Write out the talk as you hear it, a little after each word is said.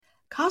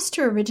costs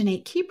to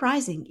originate keep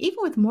rising even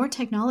with more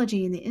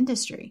technology in the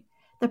industry.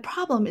 The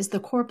problem is the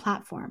core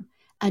platform.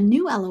 A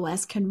new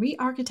LOS can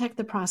re-architect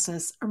the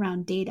process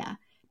around data,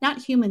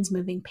 not humans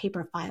moving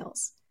paper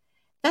files.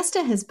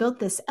 Vesta has built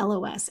this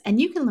LOS, and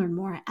you can learn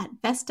more at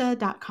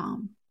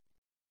Vesta.com.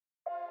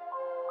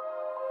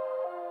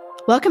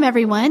 Welcome,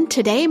 everyone.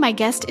 Today, my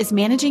guest is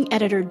Managing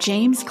Editor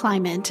James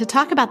Kleimann to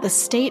talk about the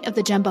state of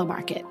the jumbo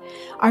market.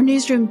 Our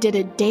newsroom did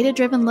a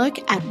data-driven look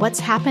at what's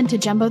happened to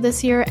jumbo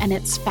this year, and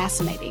it's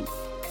fascinating.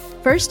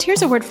 First,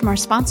 here's a word from our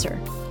sponsor.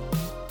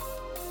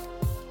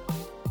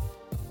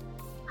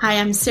 Hi,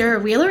 I'm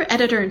Sarah Wheeler,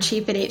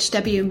 Editor-in-Chief at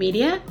HW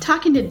Media,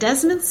 talking to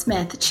Desmond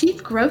Smith,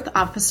 Chief Growth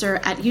Officer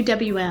at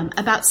UWM,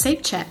 about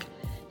SafeCheck.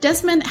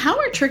 Desmond, how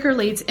are trigger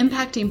leads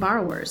impacting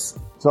borrowers?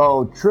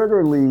 So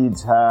trigger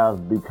leads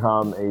have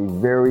become a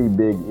very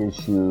big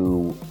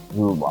issue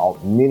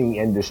throughout many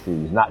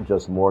industries, not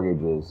just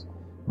mortgages,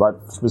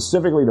 but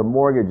specifically to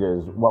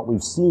mortgages. What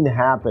we've seen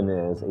happen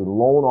is a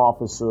loan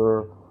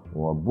officer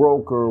or a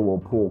broker will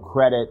pull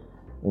credit,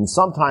 and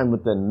sometime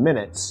within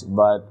minutes,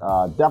 but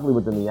definitely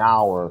within the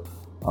hour,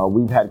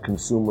 we've had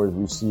consumers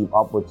receive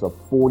upwards of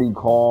 40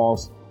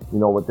 calls.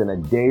 Within a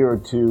day or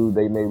two,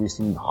 they may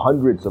receive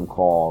hundreds of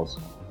calls.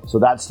 So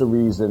that's the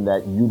reason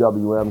that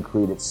UWM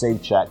created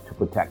SafeCheck to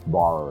protect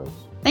borrowers.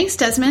 Thanks,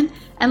 Desmond.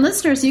 And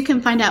listeners, you can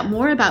find out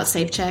more about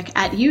SafeCheck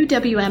at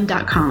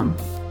uwm.com.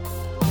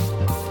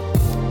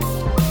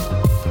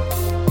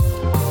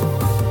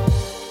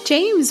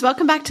 James,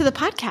 welcome back to the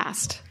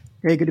podcast.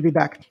 Very good to be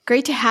back.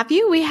 Great to have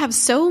you. We have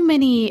so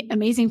many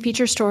amazing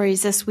feature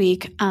stories this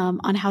week on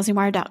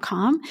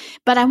housingwire.com,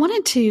 but I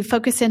wanted to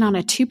focus in on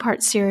a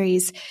two-part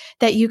series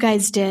that you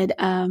guys did.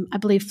 I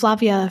believe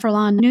Flavia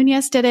Furlan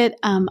Nunez did it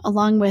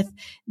along with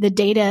the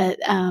data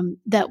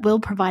that Will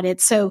provided.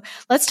 So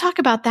let's talk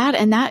about that,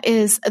 and that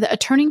is a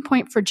turning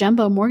point for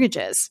jumbo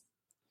mortgages.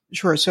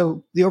 Sure.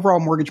 So the overall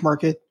mortgage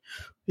market,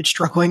 it's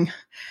struggling.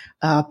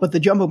 But the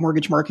jumbo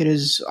mortgage market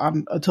is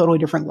on a totally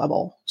different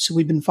level. So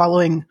we've been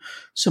following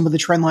some of the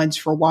trend lines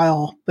for a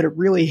while, but it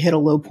really hit a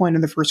low point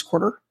in the first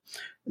quarter.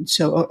 And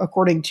so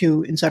according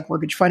to Inside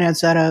Mortgage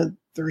Finance data,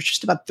 there's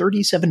just about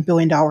 $37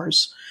 billion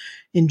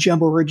in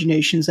jumbo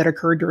originations that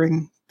occurred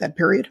during that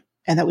period.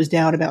 And that was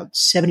down about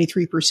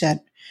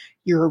 73%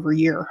 year over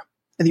year.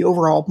 And the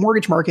overall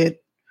mortgage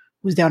market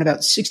was down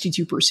about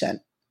 62%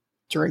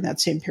 during that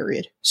same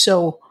period.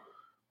 So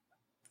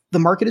the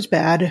market is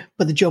bad,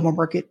 but the jumbo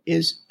market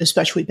is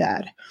especially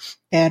bad.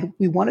 And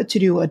we wanted to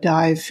do a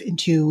dive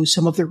into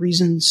some of the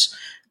reasons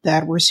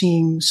that we're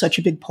seeing such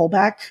a big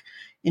pullback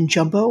in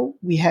jumbo.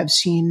 We have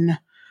seen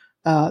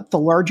the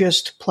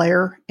largest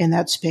player in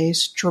that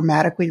space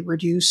dramatically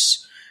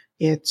reduce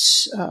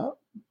its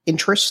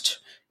interest,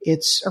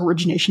 its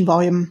origination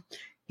volume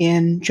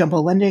in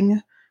jumbo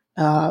lending.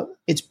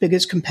 Its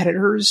biggest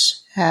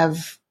competitors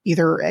have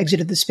either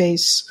exited the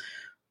space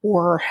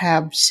or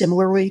have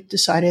similarly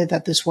decided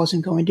that this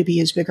wasn't going to be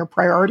as big a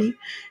priority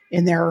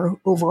in their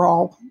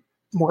overall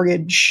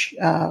mortgage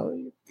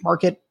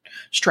market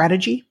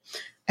strategy.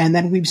 And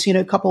then we've seen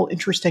a couple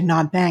interesting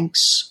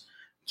non-banks,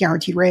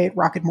 Guaranteed Rate,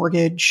 Rocket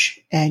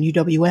Mortgage, and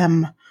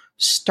UWM,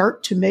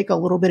 start to make a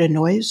little bit of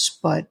noise,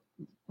 but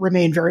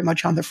remain very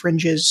much on the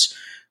fringes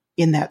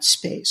in that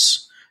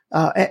space.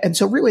 And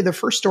so really the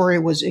first story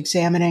was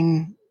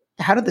examining,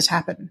 how did this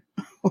happen?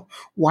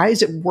 Why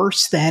is it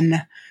worse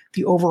than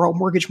the overall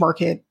mortgage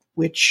market,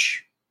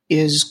 which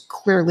is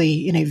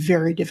clearly in a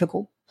very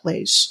difficult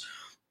place?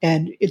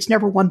 And it's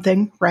never one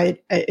thing,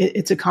 right?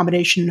 It's a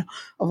combination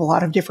of a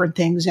lot of different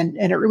things. And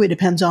it really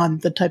depends on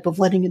the type of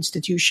lending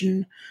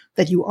institution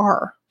that you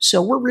are.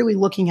 So we're really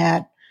looking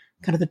at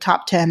kind of the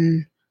top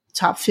 10,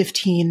 top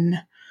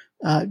 15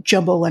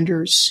 jumbo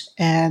lenders.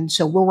 And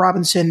so Will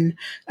Robinson,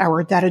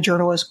 our data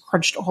journalist,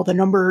 crunched all the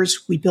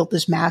numbers. We built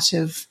this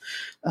massive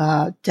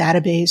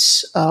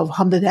database of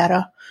HMDA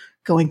data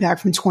going back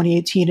from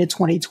 2018 to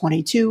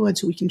 2022. And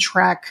so we can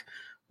track,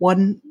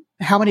 one,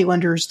 how many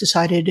lenders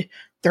decided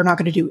they're not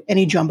going to do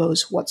any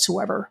jumbos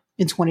whatsoever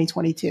in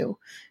 2022.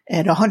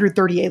 And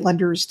 138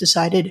 lenders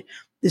decided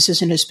this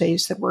isn't a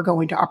space that we're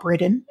going to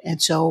operate in.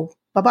 And so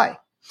bye-bye.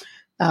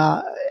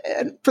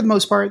 And for the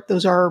most part,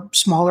 those are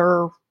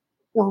smaller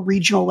or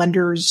regional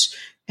lenders.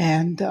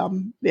 And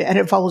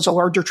it follows a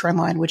larger trend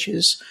line, which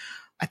is,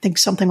 I think,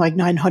 something like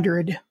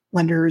 900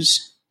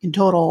 lenders in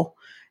total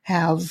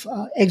have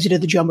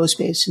exited the jumbo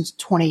space since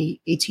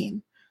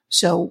 2018.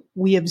 So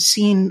we have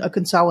seen a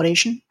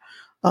consolidation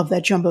of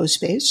that jumbo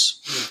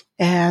space.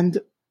 And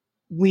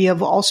we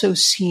have also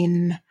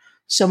seen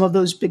some of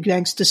those big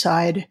banks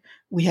decide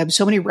we have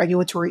so many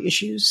regulatory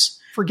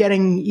issues,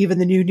 forgetting even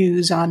the new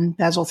news on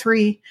Basel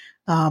III.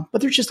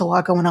 But there's just a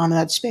lot going on in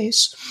that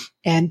space.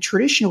 And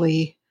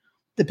traditionally,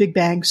 the big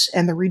banks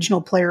and the regional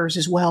players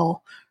as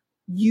well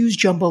use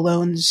jumbo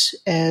loans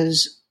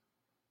as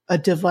a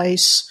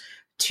device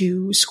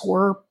to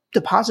score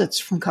deposits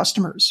from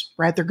customers,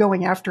 right? They're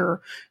going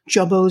after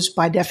jumbos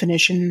by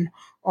definition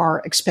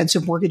are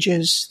expensive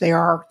mortgages. They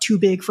are too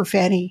big for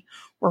Fannie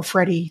or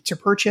Freddie to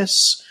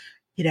purchase.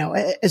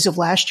 As of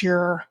last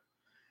year,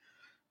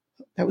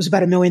 That was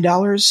about $1 million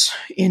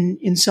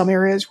in some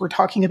areas. We're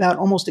talking about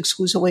almost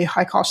exclusively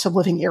high cost of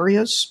living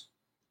areas.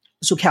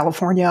 So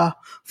California,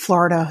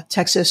 Florida,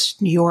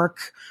 Texas, New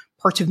York,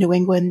 parts of New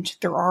England.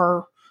 There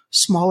are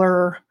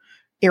smaller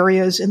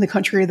areas in the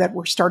country that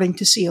we're starting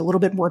to see a little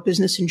bit more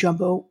business in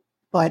jumbo,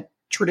 but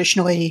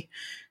traditionally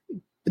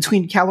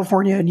between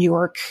California, New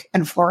York,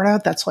 and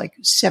Florida, that's like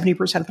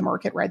 70% of the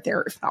market right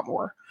there, if not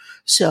more.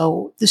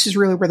 So this is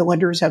really where the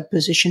lenders have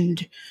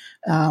positioned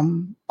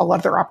a lot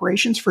of their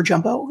operations for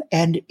jumbo,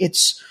 and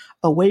it's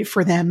a way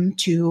for them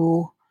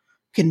to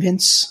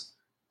convince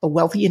a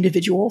wealthy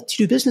individual to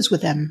do business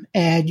with them.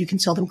 And you can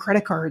sell them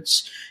credit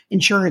cards,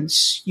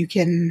 insurance. You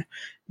can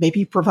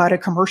maybe provide a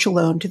commercial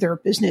loan to their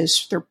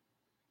business. They're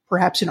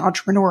perhaps an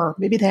entrepreneur.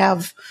 Maybe they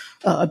have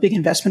a big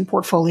investment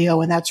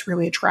portfolio, and that's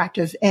really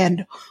attractive.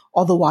 And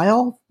all the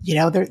while,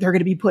 they're going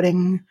to be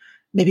putting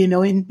maybe $1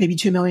 million, maybe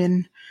 $2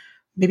 million,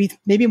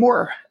 maybe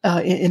more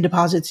in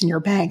deposits in your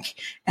bank.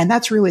 And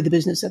that's really the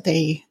business that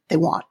they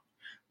want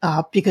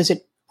because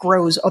it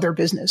grows other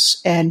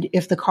business. And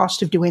if the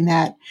cost of doing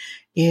that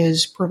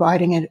is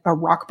providing a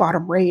rock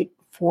bottom rate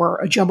for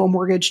a jumbo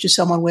mortgage to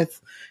someone with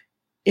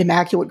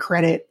immaculate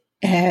credit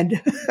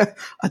and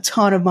a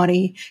ton of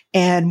money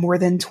and more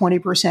than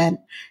 20%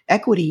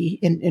 equity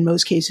in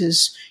most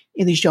cases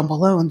in these jumbo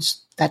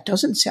loans, that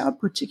doesn't sound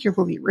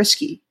particularly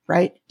risky,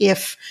 right?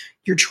 If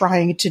you're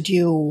trying to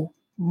do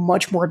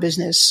much more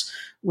business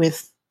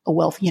with a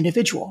wealthy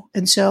individual.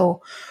 And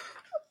so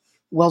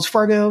Wells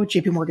Fargo,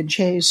 JP Morgan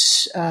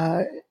Chase,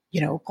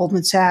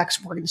 Goldman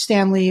Sachs, Morgan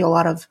Stanley, a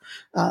lot of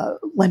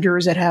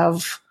lenders that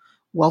have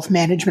wealth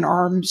management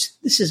arms.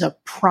 This is a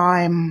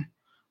prime,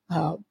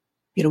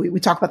 we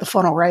talk about the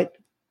funnel, right?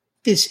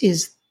 This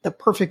is the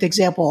perfect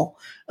example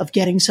of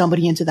getting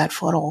somebody into that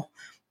funnel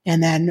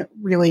and then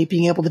really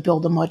being able to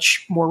build a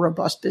much more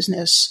robust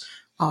business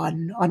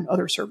on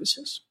other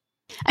services.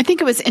 I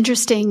think it was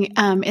interesting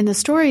in the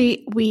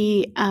story,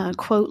 we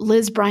quote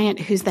Liz Bryant,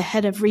 who's the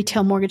head of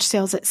retail mortgage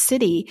sales at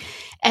Citi.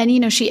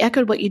 And, she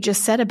echoed what you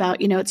just said about,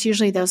 it's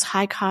usually those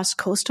high cost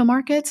coastal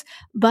markets,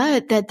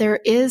 but that there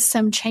is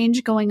some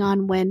change going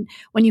on when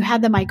you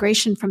had the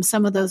migration from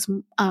some of those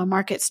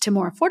markets to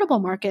more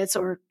affordable markets,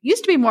 or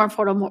used to be more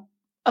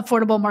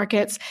affordable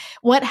markets.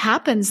 What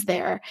happens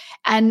there?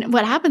 And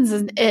what happens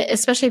is,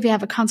 especially if you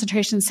have a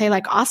concentration, say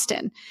like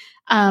Austin,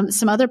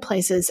 some other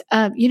places,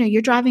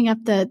 you're driving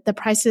up the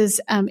prices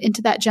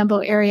into that jumbo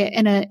area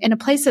in a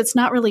place that's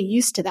not really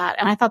used to that.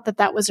 And I thought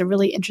that was a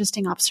really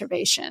interesting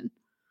observation.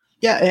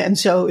 Yeah. And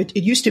so it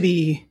used to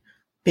be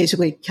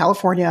basically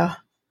California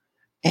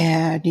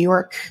and New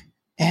York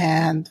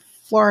and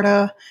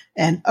Florida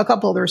and a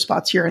couple other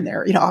spots here and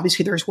there.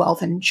 Obviously there's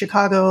wealth in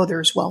Chicago.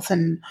 There's wealth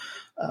in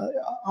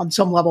on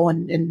some level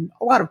in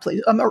a lot of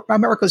places.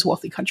 America's a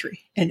wealthy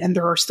country. And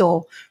there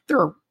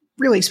are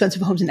really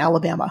expensive homes in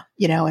Alabama,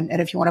 and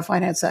if you want to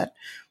finance that,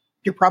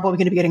 you're probably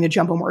going to be getting a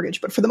jumbo mortgage.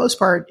 But for the most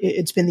part,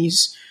 it's been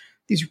these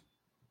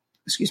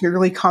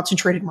really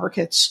concentrated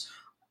markets.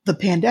 The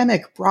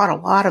pandemic brought a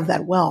lot of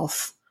that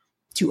wealth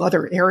to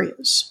other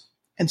areas.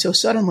 And so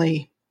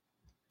suddenly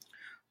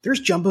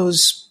there's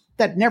jumbos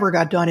that never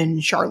got done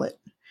in Charlotte.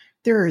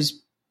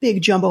 There's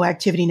big jumbo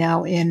activity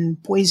now in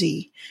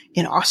Boise,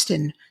 in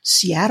Austin.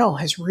 Seattle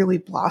has really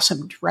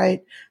blossomed,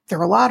 right? There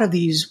are a lot of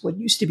these, what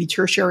used to be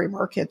tertiary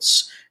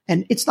markets,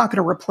 and it's not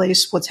going to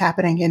replace what's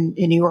happening in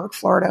New York,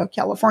 Florida,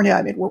 California.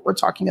 I mean, we're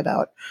talking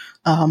about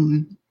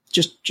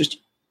just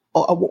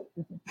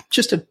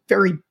a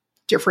very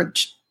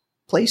different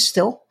place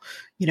still.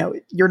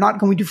 You're not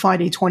going to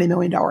find a $20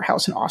 million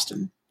house in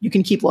Austin. You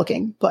can keep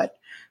looking, but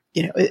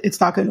it's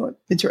not going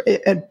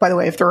to. And by the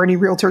way, if there are any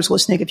realtors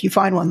listening, if you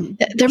find one,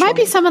 there might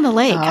be some on the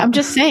lake. I'm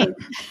just saying.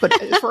 But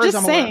as far as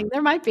I'm aware,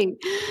 there might be.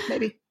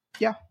 Maybe,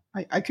 yeah,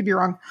 I could be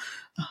wrong.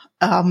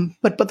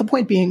 But the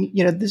point being,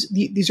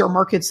 these are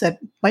markets that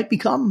might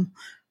become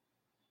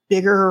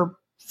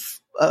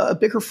a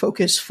bigger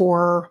focus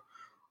for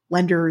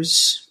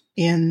lenders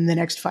in the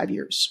next 5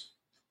 years.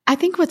 I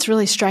think what's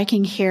really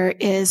striking here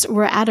is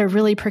we're at a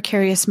really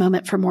precarious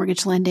moment for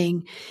mortgage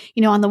lending.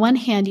 On the one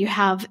hand, you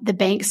have the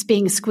banks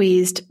being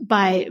squeezed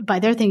by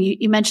their thing.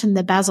 You mentioned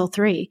the Basel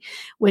III,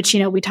 which,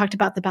 we talked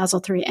about the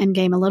Basel III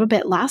endgame a little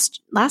bit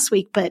last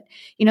week, but,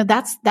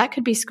 that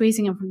could be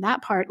squeezing them from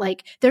that part.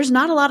 Like there's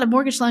not a lot of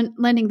mortgage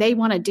lending they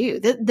want to do.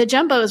 The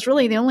jumbo is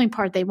really the only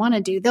part they want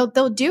to do.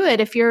 They'll do it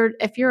if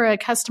you're a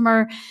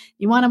customer,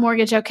 you want a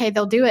mortgage, okay,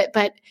 they'll do it.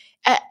 But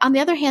on the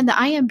other hand, the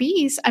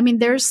IMBs, I mean,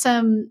 there's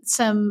some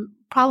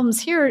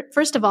problems here.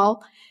 First of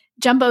all,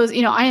 jumbos,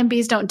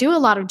 IMBs don't do a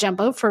lot of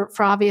jumbo for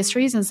obvious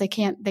reasons. They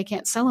can't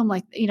sell them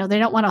they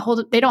don't want to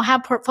hold it. They don't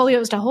have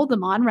portfolios to hold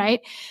them on,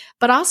 right?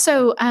 But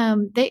also,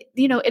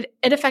 it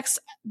affects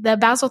the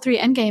Basel III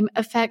endgame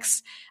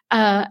affects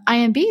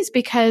IMBs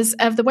because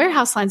of the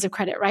warehouse lines of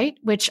credit, right?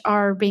 Which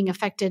are being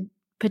affected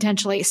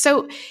potentially.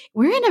 So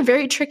we're in a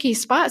very tricky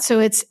spot. So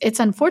it's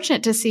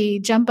unfortunate to see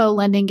jumbo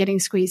lending getting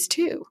squeezed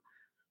too.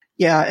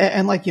 Yeah.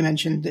 And like you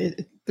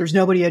mentioned, there's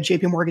nobody at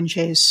JP Morgan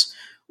Chase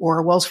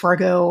or Wells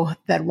Fargo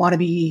that want to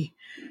be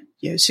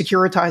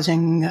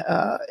securitizing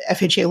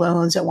FHA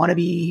loans, that want to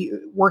be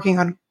working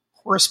on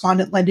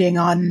correspondent lending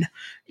on,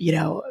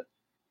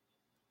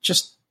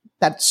 just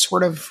that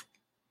sort of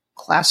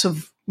class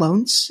of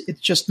loans. It's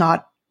just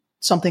not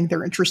something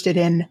they're interested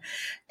in.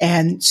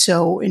 And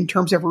so in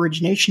terms of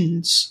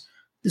originations,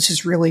 this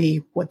is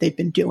really what they've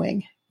been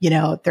doing.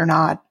 They're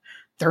not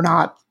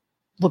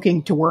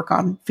looking to work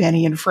on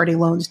Fannie and Freddie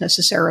loans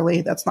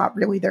necessarily. That's not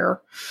really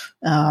their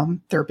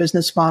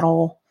business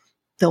model.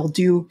 They'll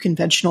do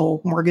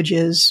conventional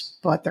mortgages,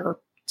 but they're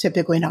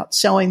typically not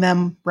selling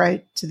them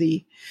right to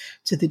the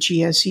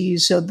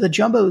GSEs. So the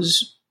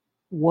jumbos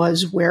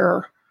was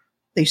where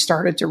they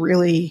started to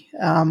really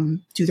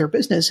do their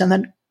business. And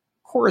then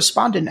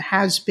correspondent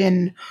has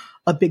been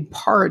a big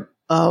part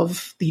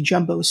of the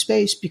jumbo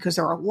space because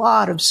there are a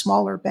lot of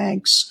smaller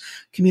banks,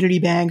 community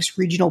banks,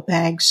 regional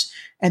banks,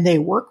 and they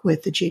work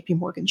with the JP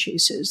Morgan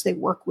Chases. They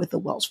work with the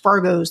Wells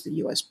Fargos, the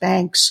US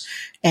banks,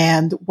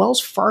 and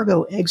Wells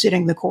Fargo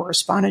exiting the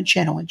correspondent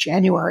channel in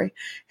January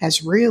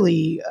has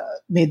really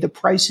made the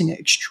pricing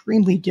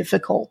extremely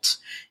difficult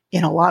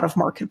in a lot of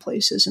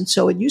marketplaces. And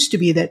so it used to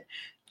be that,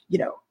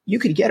 you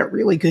could get a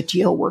really good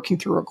deal working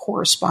through a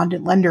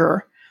correspondent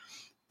lender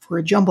for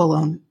a jumbo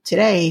loan.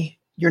 Today,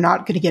 you're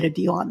not going to get a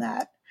deal on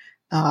that.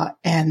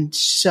 And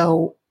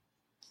so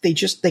they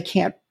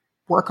can't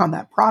work on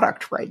that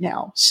product right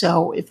now.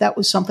 So if that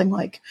was something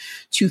like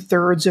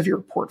 2/3 of your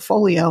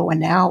portfolio,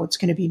 and now it's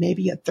going to be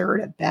maybe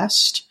 1/3 at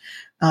best,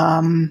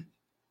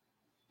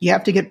 you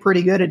have to get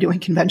pretty good at doing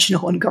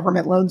conventional and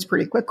government loans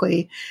pretty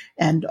quickly.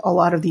 And a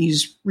lot of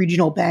these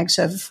regional banks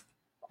have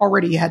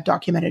already had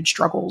documented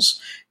struggles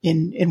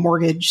in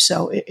mortgage.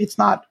 So it's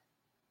not,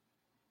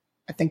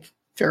 I think,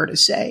 fair to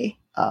say,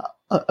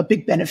 a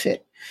big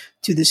benefit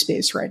to the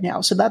space right now.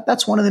 So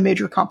that's one of the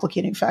major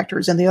complicating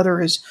factors. And the other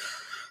is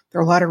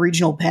there are a lot of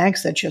regional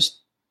banks that just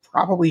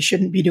probably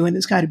shouldn't be doing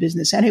this kind of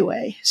business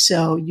anyway.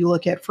 So you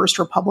look at First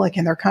Republic,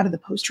 and they're kind of the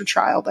poster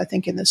child, I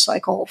think, in this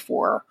cycle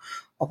for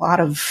a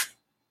lot of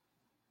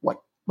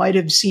what might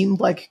have seemed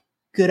like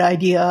good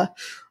idea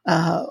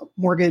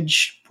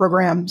mortgage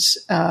programs,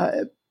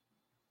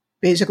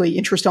 basically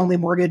interest-only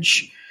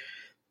mortgage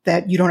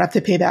that you don't have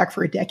to pay back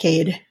for a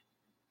decade.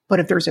 But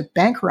if there's a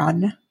bank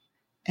run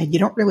and you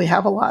don't really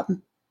have a lot,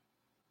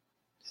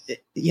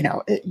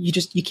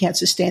 you can't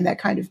sustain that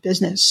kind of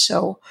business.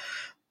 So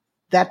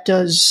that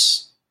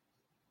does,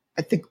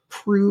 I think,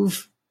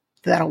 prove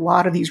that a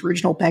lot of these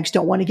regional banks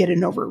don't want to get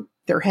in over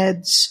their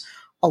heads.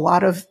 A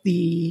lot of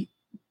the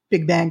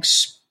big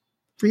banks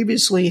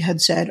previously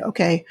had said,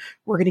 okay,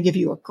 we're going to give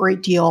you a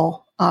great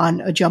deal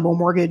on a jumbo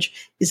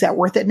mortgage. Is that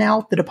worth it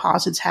now? The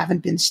deposits haven't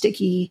been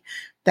sticky.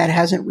 That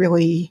hasn't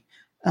really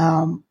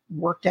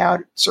worked out,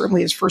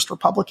 certainly as First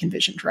Republic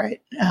envisioned,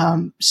 right?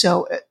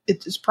 So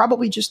it's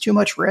probably just too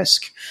much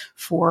risk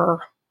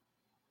for,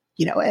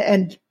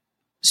 and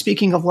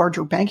speaking of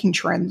larger banking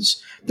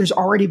trends, there's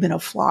already been a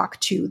flock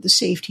to the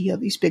safety of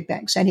these big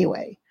banks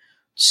anyway.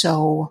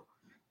 So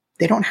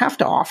they don't have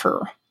to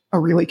offer a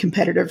really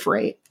competitive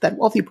rate. That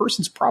wealthy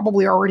person's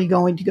probably already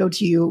going to go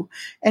to you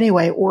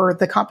anyway, or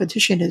the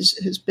competition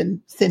has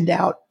been thinned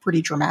out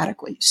pretty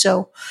dramatically.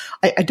 So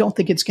I don't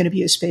think it's going to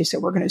be a space that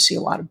we're going to see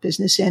a lot of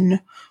business in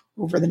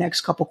over the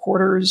next couple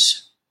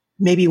quarters,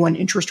 maybe when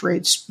interest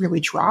rates really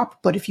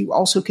drop. But if you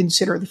also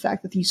consider the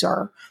fact that these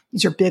are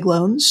big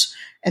loans,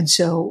 and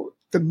so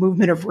the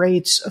movement of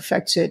rates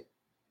affects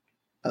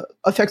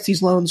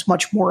these loans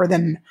much more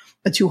than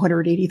a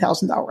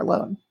 $280,000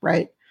 loan,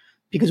 right?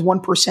 Because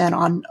 1%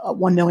 on a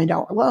 $1 million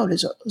loan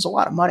is a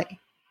lot of money.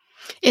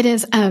 It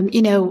is.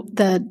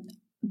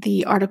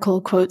 The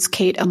article quotes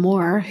Kate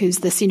Amore, who's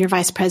the senior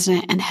vice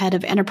president and head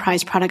of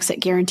enterprise products at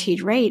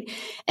Guaranteed Rate.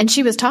 And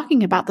she was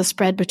talking about the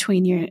spread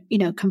between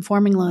your,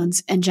 conforming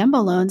loans and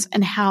jumbo loans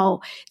and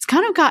how it's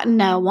kind of gotten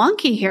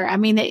wonky here. I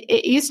mean,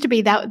 it used to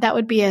be that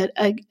would be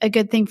a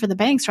good thing for the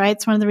banks, right?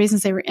 It's one of the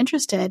reasons they were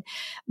interested.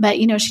 But,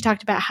 she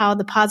talked about how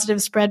the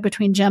positive spread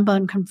between jumbo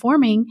and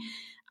conforming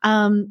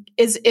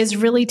is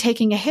really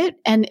taking a hit.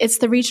 And it's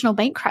the regional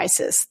bank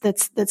crisis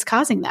that's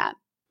causing that.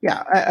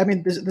 Yeah, I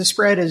mean, the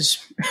spread is,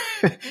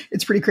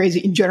 it's pretty crazy.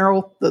 In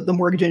general, the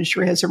mortgage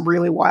industry has some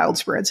really wild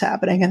spreads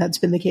happening, and that's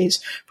been the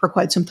case for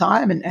quite some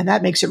time. And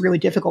that makes it really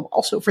difficult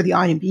also for the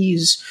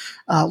IMBs.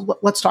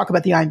 Let's talk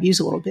about the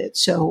IMBs a little bit.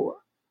 So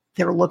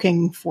they're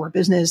looking for a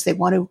business. They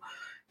want to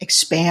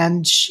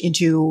expand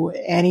into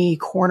any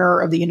corner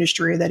of the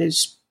industry that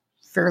is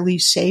fairly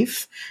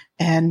safe.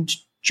 And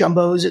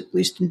jumbos, at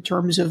least in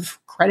terms of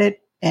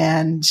credit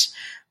and,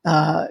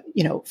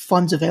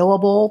 funds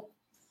available,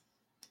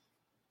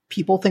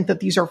 people think that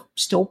these are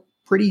still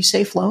pretty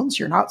safe loans.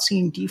 You're not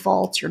seeing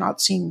defaults. You're not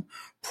seeing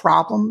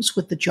problems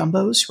with the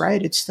jumbos, right?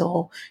 It's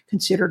still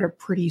considered a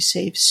pretty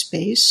safe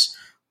space.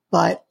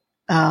 But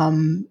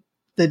the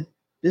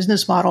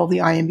business model of the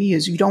IMB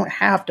is you don't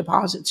have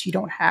deposits. You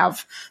don't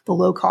have the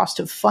low cost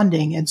of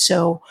funding. And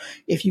so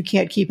if you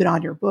can't keep it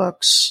on your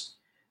books,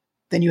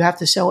 then you have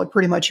to sell it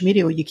pretty much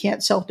immediately. You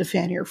can't sell it to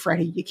Fannie or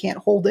Freddie. You can't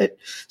hold it.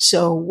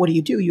 So what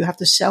do? You have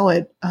to sell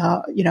it,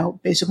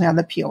 basically on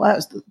the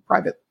PLS, the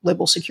private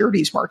label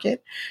securities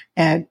market.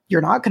 And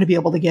you're not going to be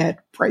able to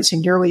get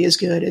pricing nearly as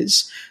good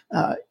as,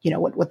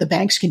 what the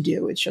banks can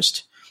do. It's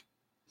just,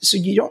 so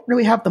you don't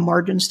really have the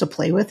margins to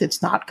play with.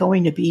 It's not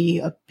going to be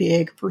a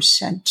big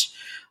percent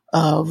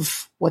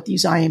of what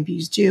these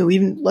IMBs do.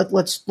 Even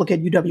let's look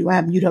at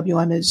UWM.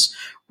 UWM has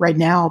right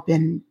now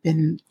been,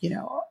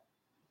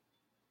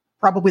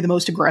 probably the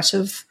most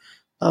aggressive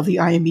of the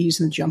IMBs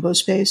in the jumbo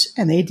space.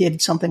 And they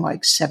did something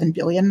like $7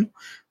 billion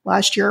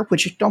last year,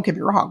 which, don't get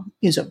me wrong,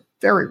 is a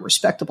very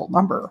respectable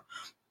number.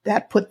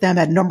 That put them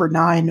at number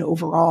 9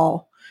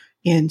 overall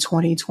in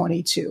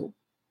 2022.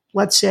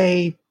 Let's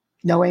say,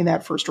 knowing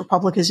that First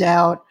Republic is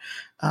out,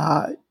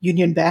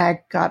 Union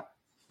Bank got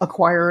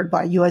acquired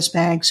by U.S.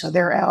 Bank, so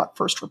they're out.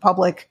 First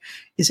Republic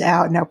is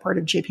out, now part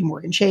of J.P.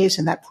 Morgan Chase,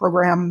 and that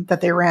program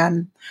that they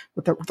ran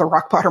with the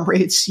rock bottom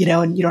rates,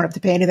 and you don't have to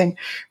pay anything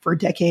for a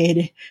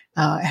decade,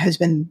 has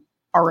been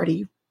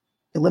already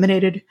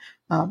eliminated.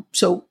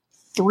 So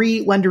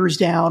 3 lenders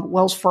down,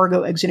 Wells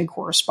Fargo exiting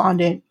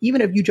correspondent.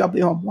 Even if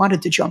UWM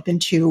wanted to jump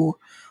into,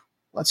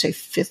 let's say,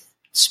 5th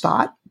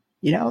spot,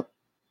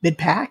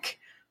 mid-pack,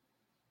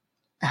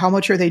 how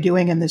much are they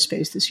doing in this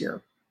space this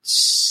year?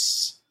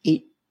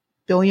 $8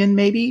 billion,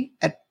 maybe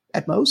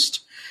at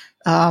most.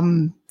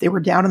 They were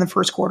down in the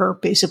first quarter.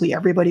 Basically,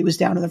 everybody was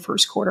down in the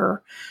first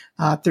quarter.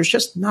 There's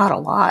just not a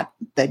lot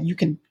that you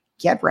can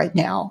get right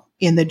now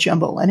in the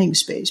jumbo lending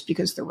space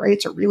because the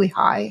rates are really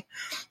high,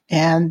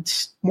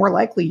 and more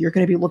likely you're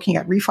going to be looking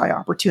at refi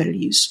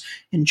opportunities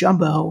in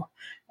jumbo,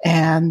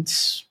 and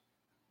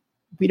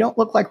we don't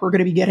look like we're going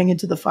to be getting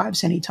into the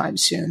 5s anytime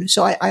soon.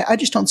 So I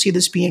just don't see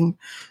this being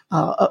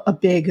a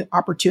big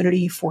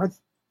opportunity for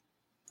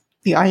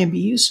the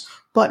IMBs.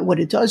 But what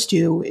it does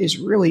do is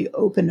really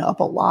open up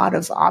a lot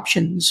of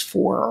options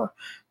for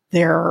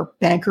their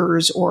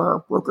bankers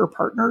or broker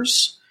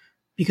partners,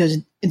 because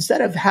instead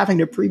of having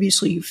to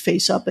previously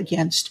face up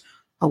against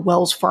a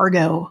Wells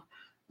Fargo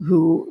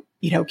who,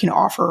 can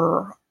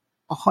offer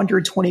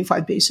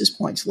 125 basis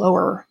points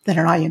lower than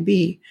an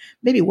IMB,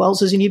 maybe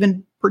Wells isn't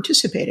even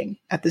participating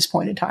at this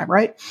point in time,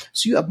 right?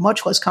 So you have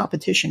much less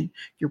competition.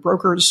 Your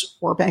brokers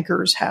or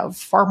bankers have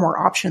far more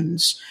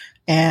options,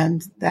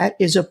 and that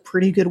is a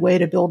pretty good way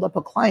to build up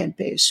a client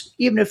base,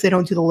 even if they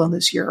don't do the loan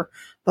this year,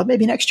 but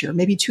maybe next year,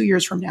 maybe 2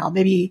 years from now.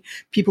 Maybe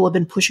people have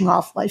been pushing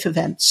off life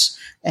events,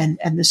 and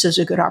this is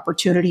a good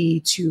opportunity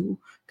to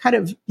kind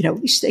of, at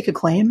least stake a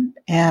claim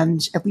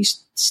and at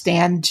least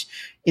stand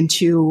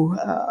into,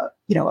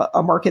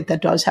 a market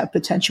that does have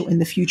potential in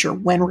the future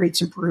when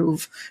rates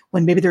improve,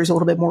 when maybe there's a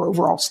little bit more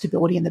overall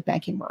stability in the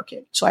banking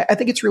market. So I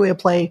think it's really a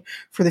play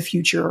for the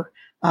future.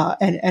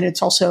 And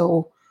it's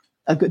also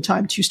a good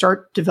time to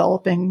start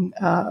developing,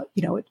 a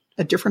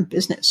different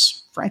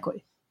business,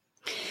 frankly.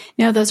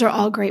 No, those are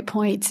all great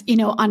points.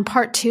 On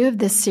part 2 of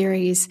this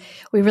series,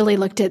 we really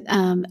looked at,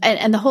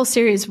 and the whole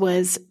series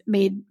was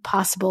made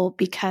possible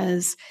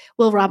because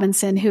Will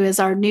Robinson, who is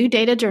our new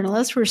data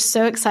journalist, we're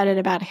so excited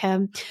about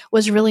him,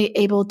 was really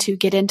able to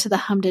get into the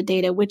HMDA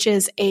data, which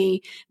is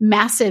a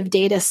massive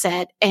data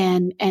set,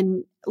 and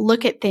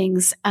look at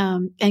things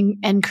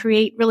and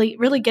create,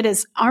 really get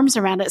his arms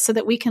around it so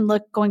that we can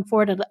look going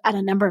forward at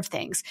a number of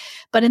things.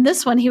 But in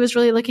this one, he was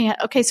really looking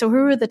at, okay, so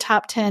who are the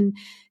top 10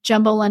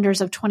 jumbo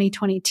lenders of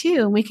 2022?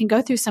 And we can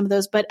go through some of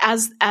those. But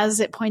as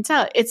it points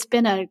out, it's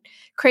been a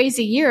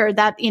crazy year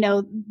that,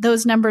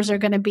 those numbers are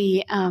going to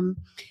be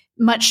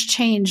much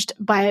changed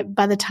by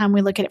the time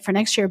we look at it for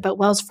next year. But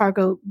Wells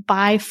Fargo,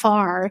 by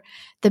far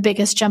the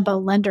biggest jumbo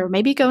lender.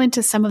 Maybe go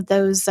into some of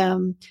those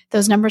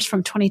numbers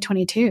from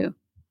 2022.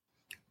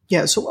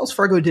 Yeah, so Wells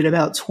Fargo did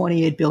about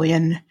 $28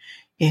 billion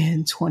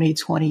in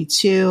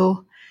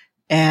 2022,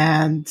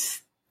 and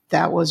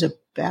that was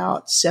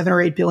about $7 or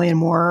 $8 billion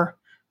more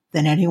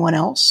than anyone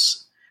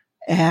else.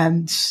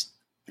 And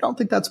I don't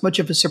think that's much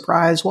of a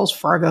surprise. Wells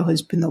Fargo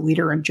has been the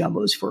leader in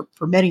jumbos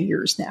for many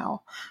years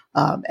now,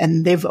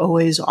 and they've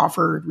always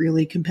offered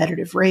really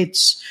competitive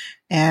rates,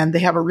 and they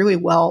have a really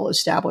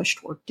well-established,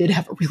 or did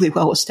have a really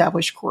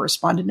well-established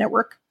correspondent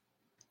network.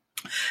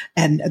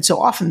 And so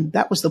often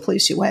that was the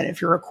place you went.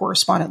 If you're a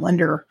correspondent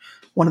lender,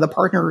 one of the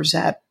partners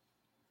at,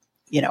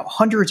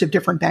 hundreds of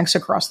different banks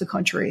across the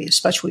country,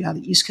 especially on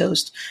the East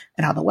Coast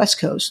and on the West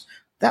Coast,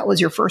 that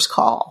was your first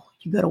call.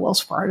 You go to Wells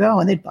Fargo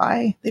and they'd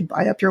buy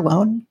up your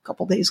loan a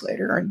couple of days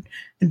later,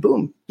 and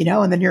boom,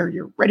 and then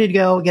you're ready to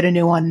go get a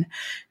new one.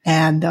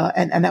 And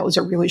that was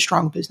a really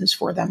strong business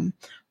for them,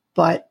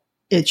 but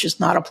it's just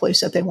not a place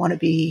that they want to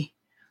be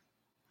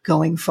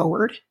going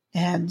forward.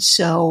 And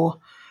so,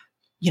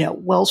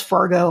 Wells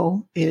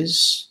Fargo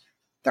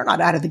they're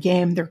not out of the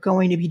game. They're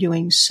going to be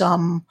doing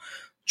some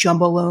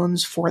jumbo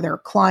loans for their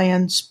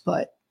clients,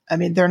 but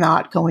they're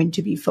not going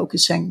to be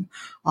focusing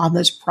on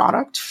this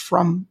product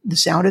from the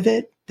sound of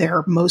it.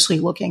 They're mostly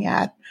looking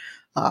at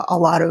a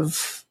lot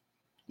of,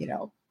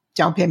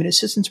 down payment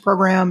assistance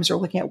programs, or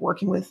looking at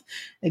working with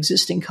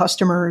existing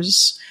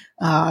customers.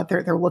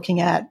 They're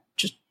looking at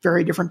just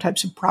very different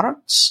types of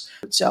products.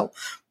 So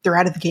they're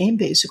out of the game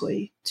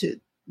basically, to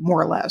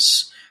more or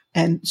less.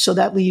 And so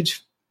that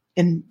leaves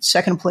in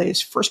second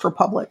place, First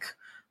Republic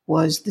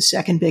was the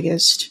second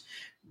biggest.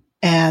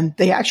 And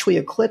they actually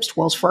eclipsed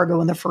Wells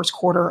Fargo in the first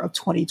quarter of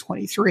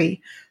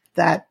 2023.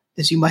 That,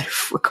 as you might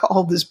have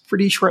recalled, is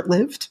pretty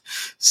short-lived.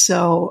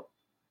 So,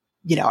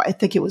 I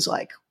think it was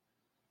like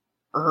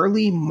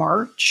early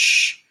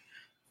March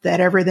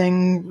that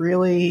everything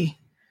really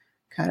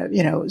kind of,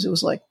 it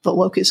was like the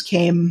locust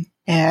came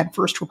and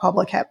First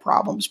Republic had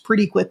problems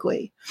pretty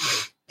quickly.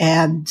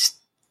 And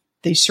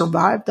they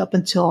survived up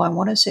until, I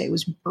want to say it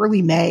was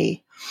early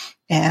May,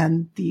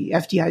 and the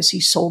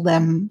FDIC sold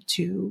them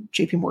to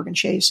JP Morgan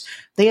Chase.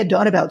 They had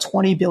done about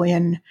 $20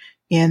 billion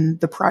in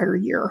the prior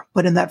year,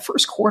 but in that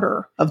first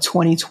quarter of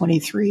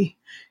 2023,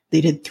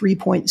 they did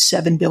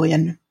 $3.7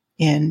 billion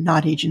in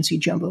non-agency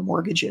jumbo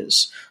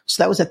mortgages.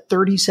 So that was a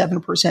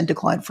 37%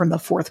 decline from the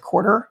fourth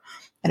quarter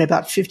and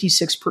about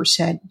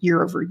 56%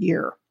 year over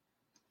year.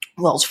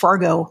 Wells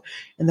Fargo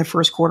in the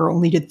first quarter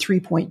only did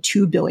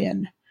 $3.2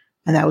 billion.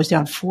 And that was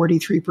down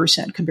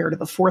 43% compared to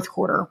the fourth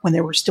quarter when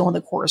they were still in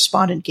the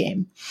correspondent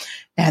game.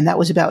 And that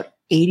was about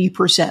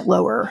 80%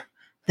 lower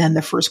than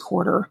the first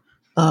quarter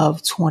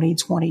of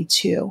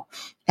 2022.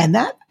 And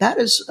that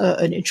is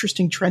an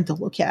interesting trend to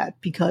look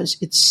at, because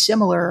it's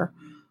similar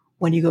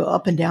when you go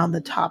up and down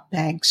the top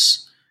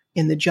banks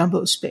in the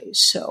jumbo space.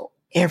 So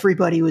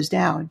everybody was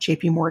down.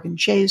 JP Morgan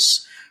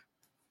Chase,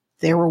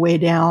 they were way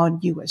down.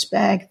 US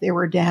Bank, they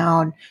were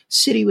down.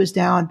 Citi was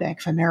down.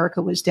 Bank of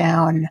America was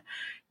down.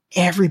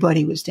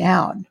 Everybody was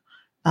down.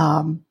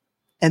 And,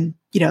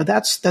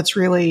 that's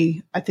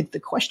really, I think, the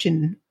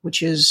question,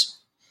 which is,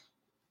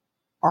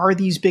 are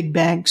these big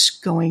banks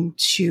going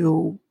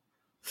to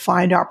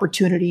find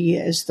opportunity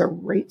as the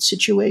rate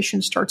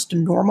situation starts to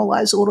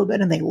normalize a little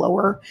bit and they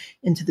lower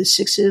into the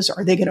sixes?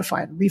 Are they going to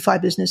find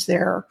refi business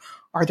there?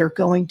 Are there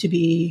going to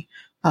be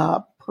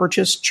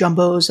purchase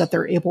jumbos that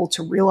they're able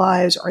to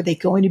realize? Are they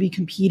going to be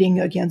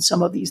competing against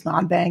some of these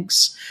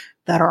non-banks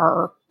that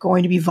are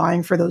going to be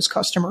vying for those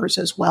customers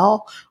as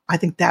well? I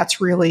think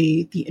that's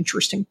really the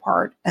interesting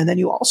part. And then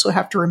you also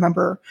have to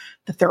remember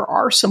that there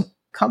are some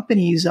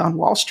companies on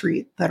Wall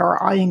Street that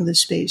are eyeing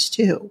this space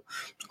too.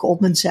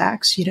 Goldman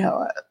Sachs,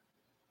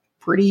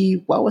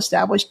 pretty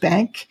well-established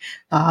bank.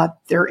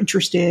 They're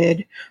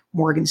interested.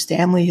 Morgan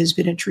Stanley has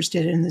been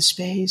interested in this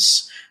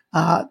space.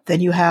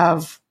 Then you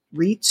have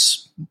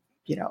REITs,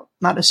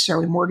 not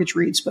necessarily mortgage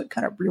REITs, but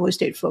kind of real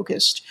estate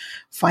focused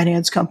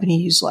finance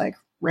companies like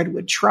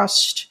Redwood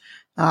Trust.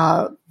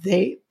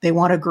 They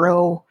want to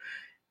grow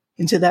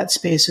into that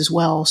space as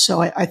well.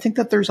 So I think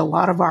that there's a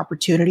lot of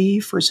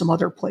opportunity for some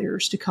other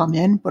players to come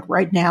in. But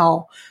right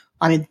now,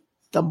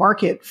 the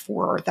market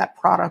for that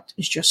product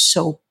is just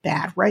so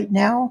bad right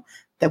now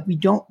that we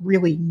don't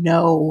really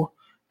know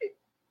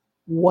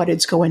what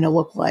it's going to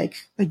look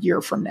like a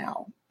year from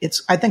now.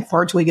 It's, I think,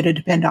 largely going to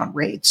depend on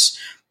rates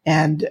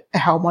and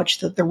how much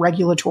the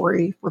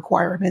regulatory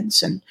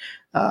requirements and,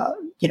 how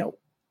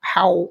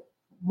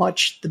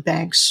much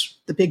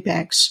the big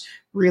banks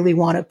really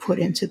want to put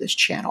into this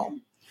channel.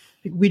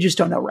 We just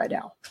don't know right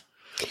now.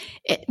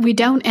 We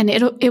don't, and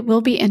it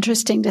will be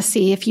interesting to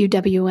see if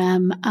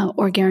UWM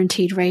or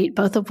guaranteed rate,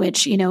 both of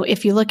which,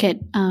 if you look at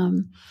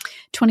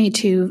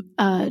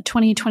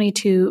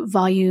 2022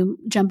 volume,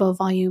 jumbo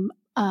volume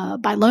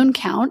by loan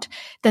count,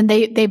 then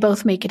they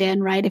both make it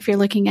in, right? If you're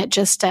looking at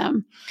just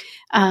when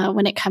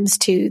it comes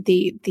to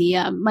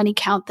the money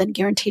count, then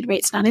guaranteed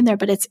rate's not in there.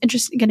 But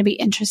it's going to be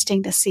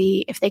interesting to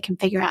see if they can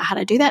figure out how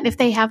to do that, and if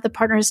they have the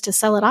partners to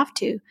sell it off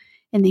to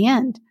in the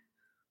end.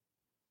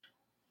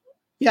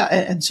 Yeah,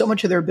 and so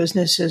much of their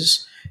business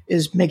is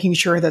making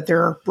sure that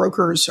their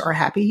brokers are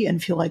happy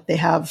and feel like they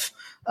have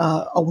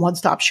a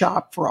one-stop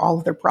shop for all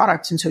of their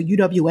products. And so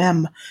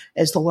UWM,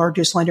 as the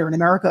largest lender in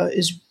America,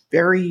 is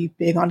very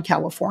big on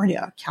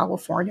California.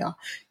 California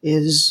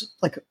is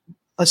like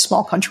a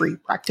small country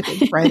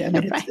practically, right?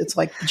 Right. It's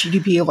like the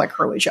GDP of like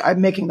Croatia.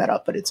 I'm making that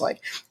up, but it's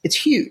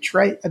huge,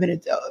 right?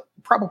 It's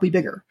probably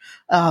bigger.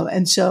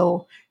 And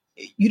so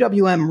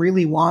UWM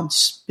really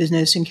wants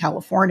business in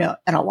California,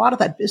 and a lot of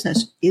that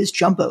business is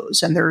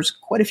jumbos, and there's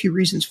quite a few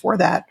reasons for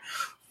that.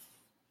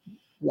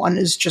 One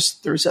is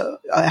just there's a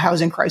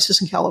housing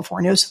crisis in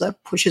California, so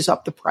that pushes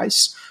up the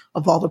price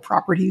of all the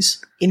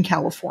properties in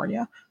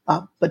California.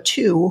 But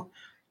two,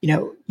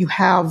 you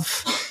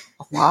have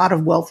a lot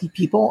of wealthy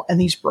people,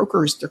 and these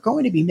brokers, they're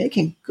going to be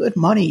making good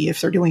money if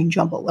they're doing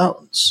jumbo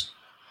loans.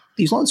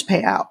 These loans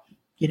pay out.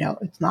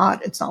 It's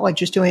not like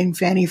just doing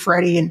Fannie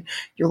Freddie and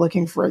you're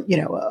looking for,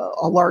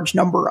 a large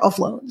number of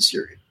loans.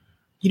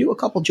 You do a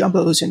couple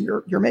jumbos and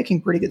you're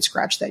making pretty good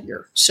scratch that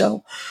year.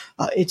 So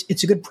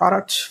it's a good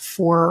product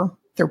for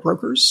their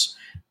brokers.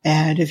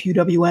 And if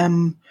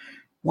UWM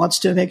wants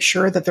to make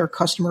sure that their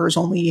customers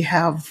only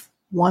have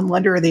one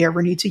lender they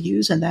ever need to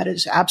use, and that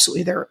is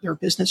absolutely their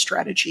business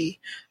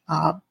strategy,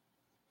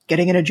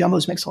 getting into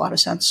jumbos makes a lot of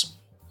sense.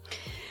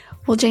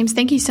 Well, James,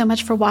 thank you so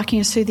much for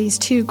walking us through these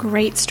two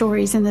great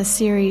stories in this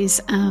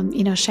series.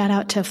 Shout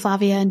out to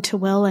Flavia and to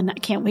Will, and I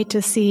can't wait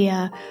to see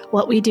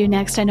what we do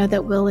next. I know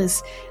that Will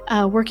is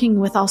working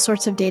with all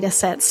sorts of data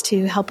sets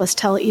to help us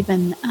tell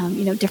even,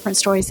 different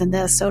stories than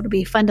this. So it'll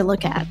be fun to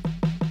look at.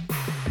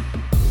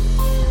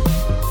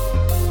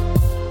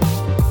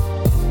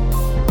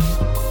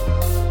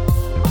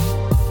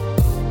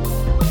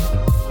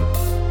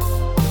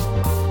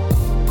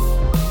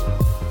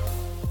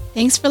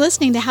 Thanks for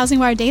listening to Housing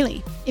Wire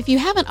Daily. If you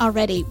haven't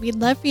already, we'd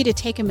love for you to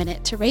take a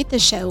minute to rate the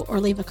show or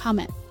leave a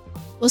comment.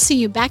 We'll see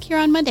you back here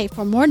on Monday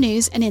for more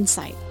news and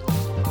insight.